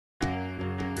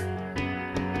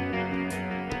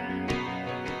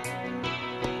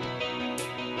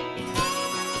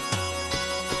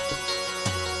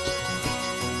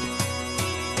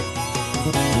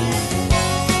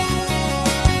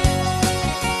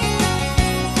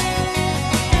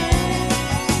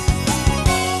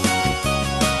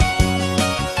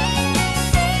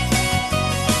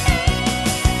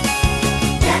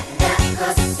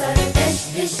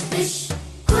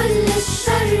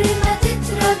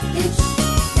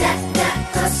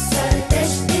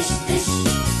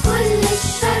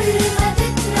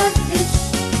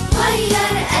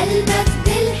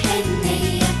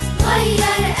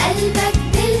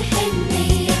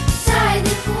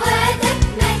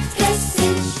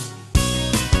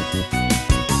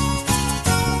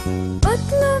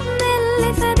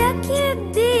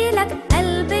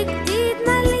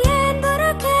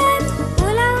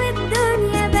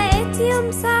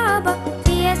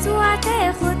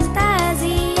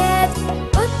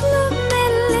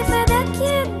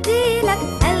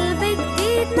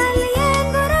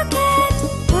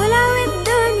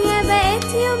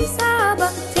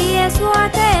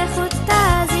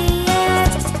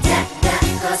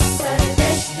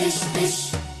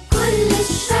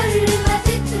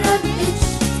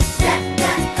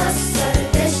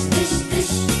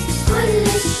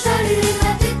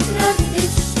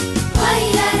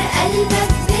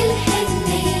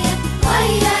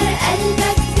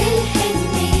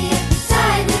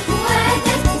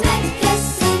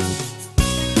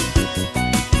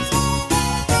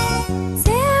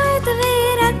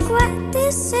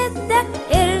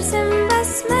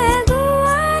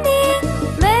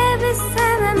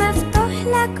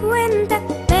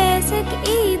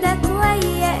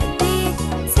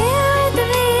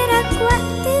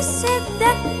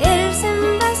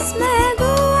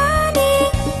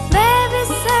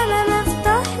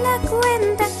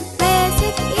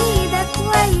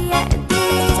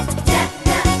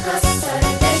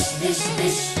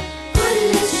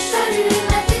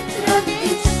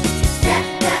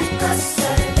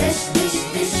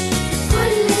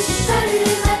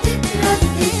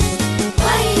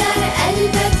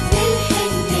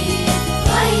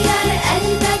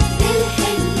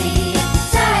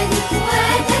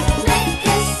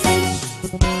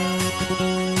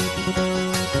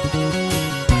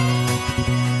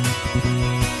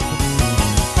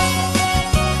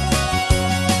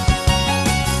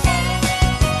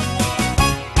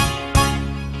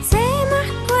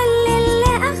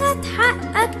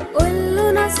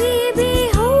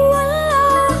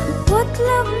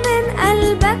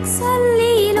قلبك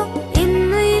صليله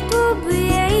إنه يتوب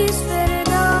ويعيش في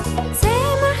رضاه.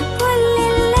 سامح كل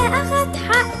اللي أخد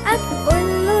حقك،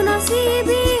 قوله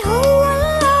نصيبي هو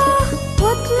الله.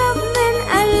 واطلب من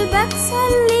قلبك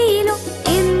صليله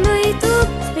إنه يتوب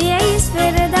ويعيش في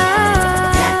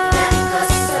رضاه.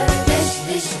 كسر دش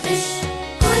دش دش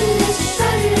كل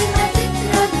الشر ما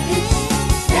تترددش.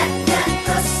 دق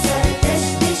كسر دش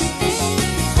دش دش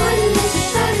كل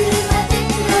الشر ما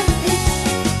تترددش.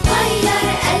 غير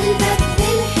قلبك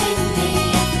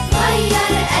بالحنية،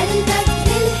 غير قلبك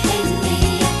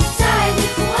بالحنية. ساعد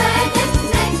اخواتك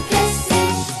ما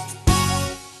تكسلش.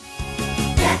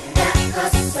 دق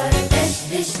كسر دش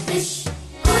دش دش